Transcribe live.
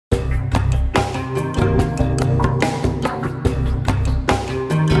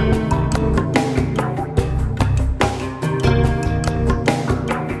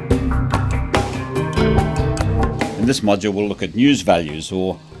this module we'll look at news values,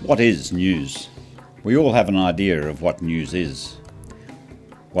 or what is news. We all have an idea of what news is.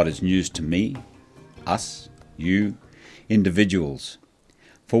 What is news to me, us, you, individuals?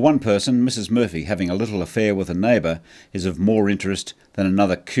 For one person, Mrs. Murphy having a little affair with a neighbour is of more interest than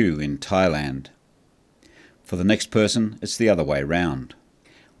another coup in Thailand. For the next person, it's the other way round.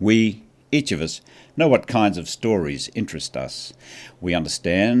 We, each of us, know what kinds of stories interest us. We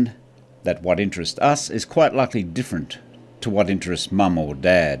understand that what interests us is quite likely different to what interests mum or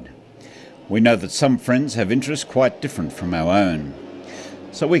dad. We know that some friends have interests quite different from our own.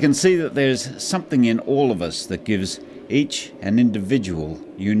 So we can see that there's something in all of us that gives each an individual,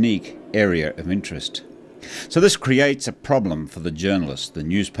 unique area of interest. So this creates a problem for the journalist, the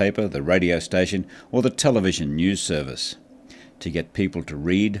newspaper, the radio station, or the television news service. To get people to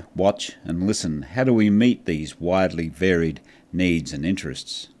read, watch, and listen, how do we meet these widely varied needs and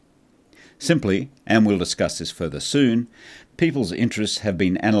interests? Simply, and we'll discuss this further soon, people's interests have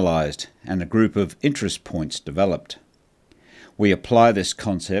been analysed and a group of interest points developed. We apply this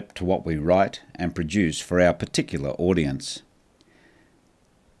concept to what we write and produce for our particular audience.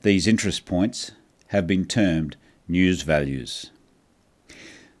 These interest points have been termed news values.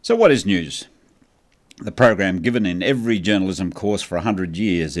 So what is news? The program given in every journalism course for 100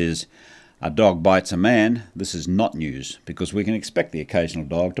 years is, a dog bites a man. This is not news, because we can expect the occasional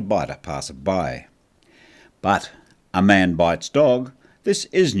dog to bite a passer-by. But a man bites dog. This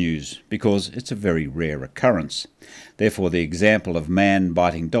is news, because it's a very rare occurrence. Therefore, the example of man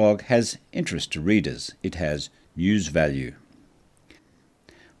biting dog has interest to readers. It has news value.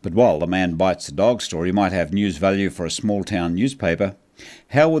 But while the man bites the dog story might have news value for a small-town newspaper,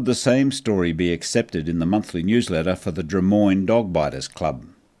 how would the same story be accepted in the monthly newsletter for the Drummoyne Dog Biters Club?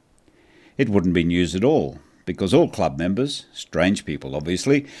 It wouldn't be news at all, because all club members, strange people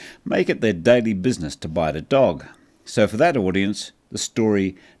obviously, make it their daily business to bite a dog. So for that audience, the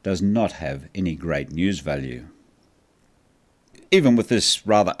story does not have any great news value. Even with this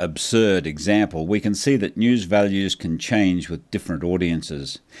rather absurd example, we can see that news values can change with different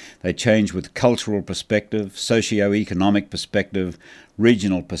audiences. They change with cultural perspective, socio-economic perspective,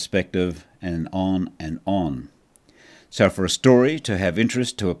 regional perspective, and on and on. So for a story to have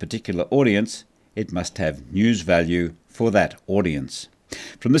interest to a particular audience, it must have news value for that audience.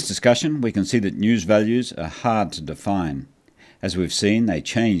 From this discussion, we can see that news values are hard to define. As we've seen, they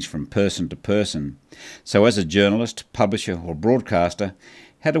change from person to person. So as a journalist, publisher or broadcaster,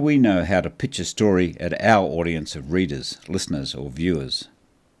 how do we know how to pitch a story at our audience of readers, listeners or viewers?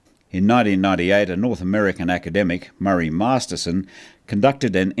 In 1998, a North American academic, Murray Masterson,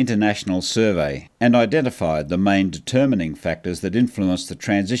 conducted an international survey and identified the main determining factors that influence the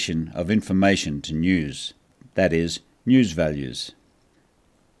transition of information to news, that is, news values.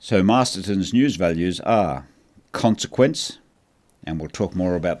 So Masterson's news values are consequence, and we'll talk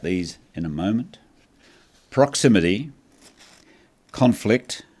more about these in a moment, proximity,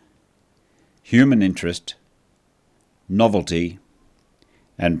 conflict, human interest, novelty,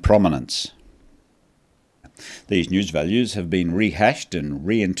 and prominence. These news values have been rehashed and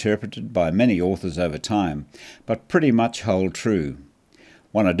reinterpreted by many authors over time, but pretty much hold true.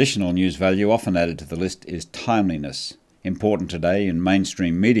 One additional news value often added to the list is timeliness, important today in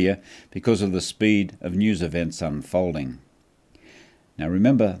mainstream media because of the speed of news events unfolding. Now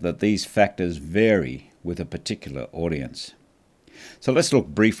remember that these factors vary with a particular audience. So let's look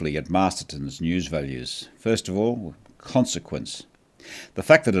briefly at Masterson's news values. First of all, consequence. The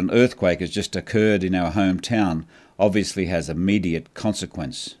fact that an earthquake has just occurred in our hometown obviously has immediate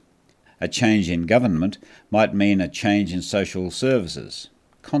consequence. A change in government might mean a change in social services.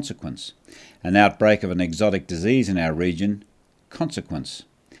 Consequence. An outbreak of an exotic disease in our region. Consequence.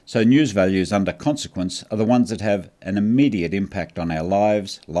 So news values under consequence are the ones that have an immediate impact on our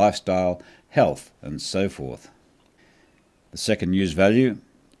lives, lifestyle, health, and so forth. The second news value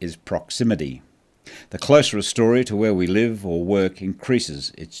is proximity. The closer a story to where we live or work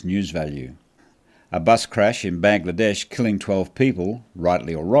increases its news value. A bus crash in Bangladesh killing 12 people,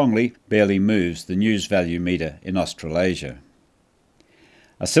 rightly or wrongly, barely moves the news value meter in Australasia.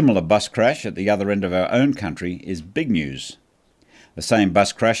 A similar bus crash at the other end of our own country is big news. The same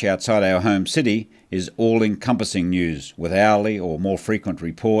bus crash outside our home city is all-encompassing news, with hourly or more frequent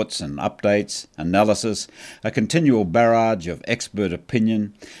reports and updates, analysis, a continual barrage of expert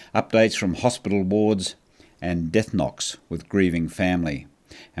opinion, updates from hospital wards, and death knocks with grieving family.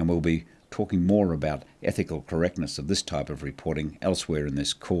 And we'll be talking more about ethical correctness of this type of reporting elsewhere in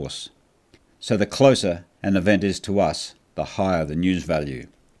this course. So the closer an event is to us, the higher the news value,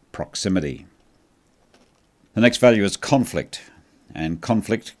 proximity. The next value is conflict. and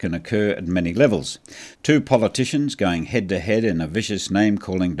conflict can occur at many levels. Two politicians going head-to-head in a vicious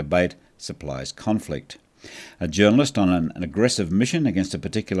name-calling debate supplies conflict. A journalist on an aggressive mission against a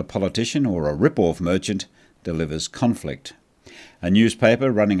particular politician or a rip-off merchant delivers conflict. A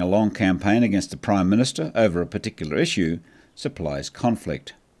newspaper running a long campaign against the Prime Minister over a particular issue supplies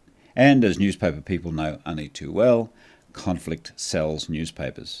conflict. And as newspaper people know only too well, conflict sells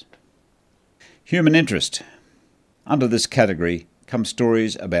newspapers. Human interest. Under this category come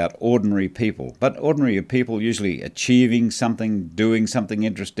stories about ordinary people, but ordinary people usually achieving something, doing something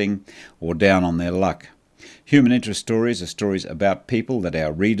interesting, or down on their luck. Human interest stories are stories about people that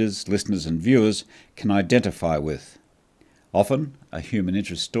our readers, listeners and viewers can identify with. Often, a human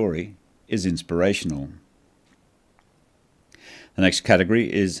interest story is inspirational. The next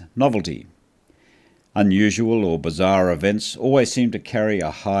category is novelty. Unusual or bizarre events always seem to carry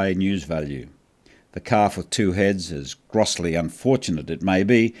a high news value. The calf with two heads, as grossly unfortunate it may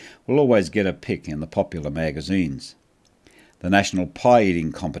be, will always get a pick in the popular magazines. The national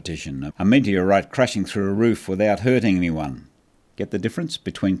pie-eating competition, a meteorite crashing through a roof without hurting anyone. Get the difference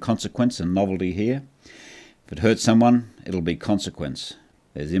between consequence and novelty here? If it hurts someone, it'll be consequence.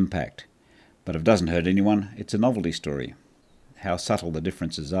 There's impact. But if it doesn't hurt anyone, it's a novelty story. How subtle the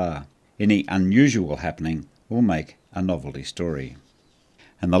differences are. Any unusual happening will make a novelty story.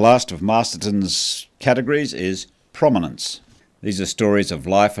 And the last of Masterton's categories is prominence. These are stories of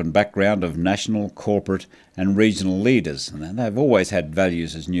life and background of national, corporate and regional leaders, and they've always had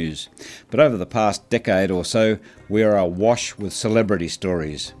values as news. But over the past decade or so, we are awash with celebrity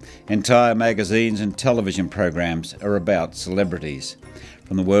stories. Entire magazines and television programs are about celebrities,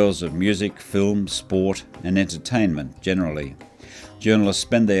 from the worlds of music, film, sport and entertainment generally. Journalists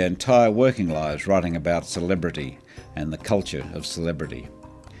spend their entire working lives writing about celebrity and the culture of celebrity.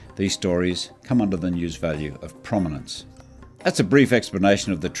 These stories come under the news value of prominence. That's a brief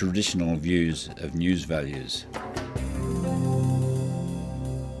explanation of the traditional views of news values.